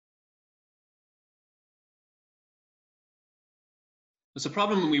There's a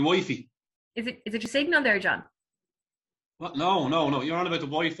problem with my wifey. Is it your signal there, John? What? No. You're on about the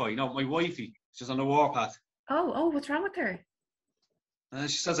Wi-Fi. No, my wifey. She's on the warpath. Oh, what's wrong with her?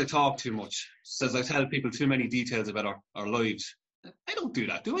 She says I talk too much. She says I tell people too many details about our lives. I don't do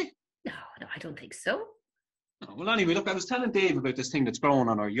that, do I? No, I don't think so. No. Well, anyway, look, I was telling Dave about this thing that's growing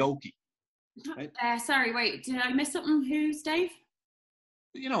on our yoki. Right? Sorry, wait, did I miss something? Who's Dave?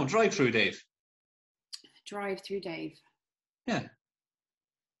 You know, drive-through Dave. Drive-through Dave. Yeah.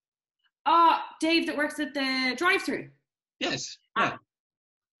 Dave that works at the drive-through. Yes. Yeah.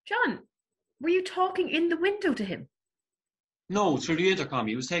 John, were you talking in the window to him? No, through the intercom.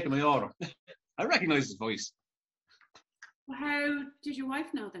 He was taking my order. I recognise his voice. Well, how did your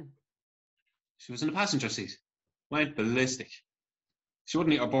wife know then? She was in the passenger seat. Went ballistic. She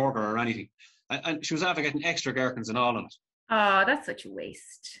wouldn't eat a burger or anything. And she was after getting extra gherkins and all on it. Oh, that's such a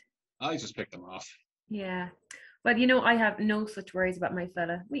waste. I just picked them off. Yeah. Well, you know, I have no such worries about my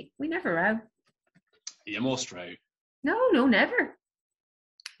fella. We never row. You must row. No, never.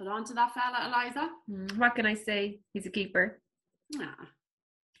 Hold on to that fella, Eliza. What can I say? He's a keeper. Nah.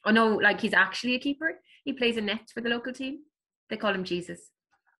 Oh no, like he's actually a keeper. He plays a net for the local team. They call him Jesus.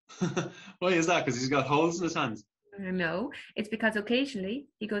 Why is that? Because he's got holes in his hands? No, it's because occasionally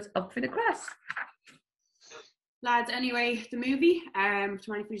he goes up for the cross. Lads, anyway, the movie. Do you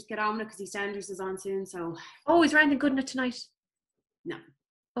mind if we just get on with it? Because EastEnders is on soon, so... Oh, is there anything good in it tonight? No.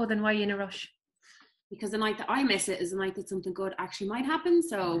 Oh, then why are you in a rush? Because the night that I miss it is the night that something good actually might happen,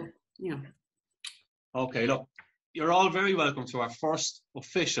 so, you know. Okay, look. You're all very welcome to our first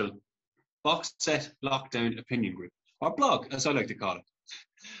official box set lockdown opinion group. Or blog, as I like to call it.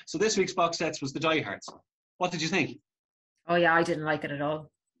 So this week's box sets was The Diehards. What did you think? Oh yeah, I didn't like it at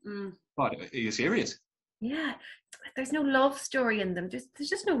all. What, are you serious? Yeah, there's no love story in them. There's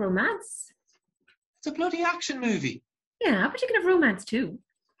just no romance. It's a bloody action movie. Yeah, but you can have romance too.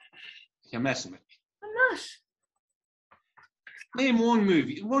 You're messing with me. I'm not.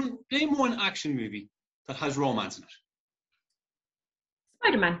 Name one action movie that has romance in it.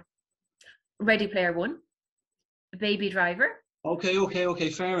 Spider-Man. Ready Player One. Baby Driver. Okay,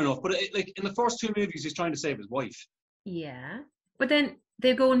 fair enough. But like in the first two movies, he's trying to save his wife. Yeah, but then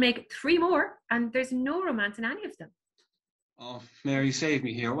they go and make 3 more, and there's no romance in any of them. Oh, Mary, save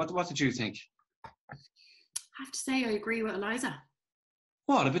me here. What did you think? I have to say I agree with Eliza.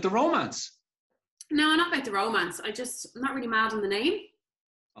 What, about the romance? No, not about the romance. I'm not really mad on the name.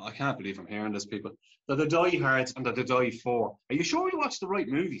 Oh, I can't believe I'm hearing this, people. They're the Diehards and they're the Die 4. Are you sure you watched the right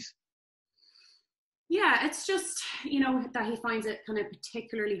movies? Yeah, it's just, you know, that he finds it kind of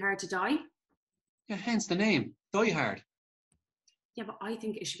particularly hard to die. Yeah, hence the name, Die Hard. Yeah, but I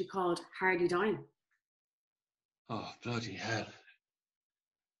think it should be called Hardly Dying. Oh, bloody hell.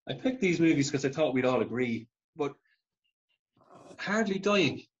 I picked these movies because I thought we'd all agree, but Hardly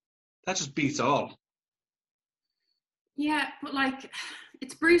Dying, that just beats all. Yeah, but like,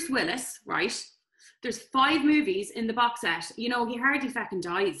 it's Bruce Willis, right? There's 5 movies in the box set. You know, he hardly fucking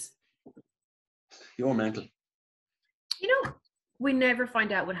dies. You're mental. You know, we never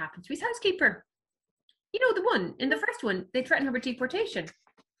find out what happened to his housekeeper. You know, the one, in the first one, they threatened her with deportation.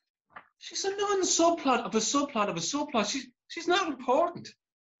 She's a non-subplot of a subplot of a subplot. She's not important.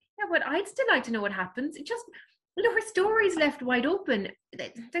 Yeah, but I'd still like to know what happens. It just, you know, her story's left wide open.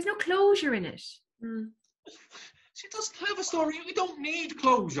 There's no closure in it. She doesn't have a story. We don't need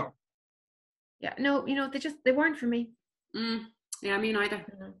closure. Yeah, no, you know, they weren't for me. Yeah, me neither.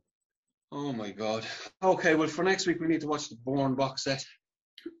 Oh my God. Okay, well, for next week, we need to watch the Bourne box set.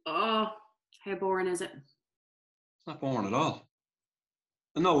 Oh, how boring is it? It's not boring at all.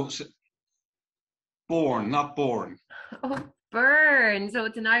 No, Bourne, not Bourne. Oh, Byrne. So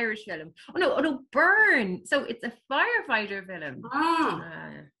it's an Irish film. Oh no, Byrne. So it's a firefighter film.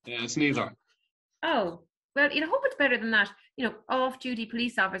 Yeah, it's neither. Oh, well, you know, hope it's better than that. You know, off-duty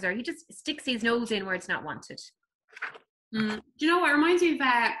police officer. He just sticks his nose in where it's not wanted. Do you know what? It reminds me of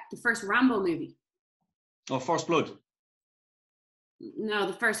the first Rambo movie. Oh, First Blood. No,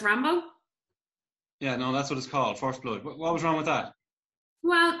 the first Rambo? Yeah, no, that's what it's called, First Blood. What was wrong with that?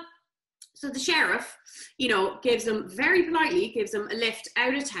 Well, so the sheriff, you know, very politely gives him a lift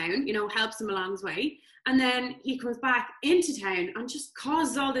out of town, you know, helps him along his way. And then he comes back into town and just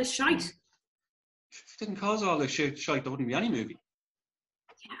causes all this shite. If it didn't cause all this shite, there wouldn't be any movie.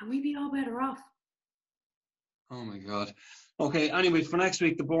 Yeah, we'd be all better off. Oh my God. Okay, anyway, for next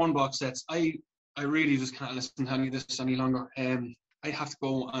week, the Bourne box sets. I really just can't listen to any of this any longer. I have to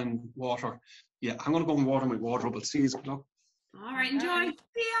go and water. Yeah, I'm going to go and water my wardrobe. I'll see you. All right, enjoy.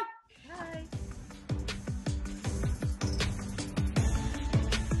 See ya. Bye.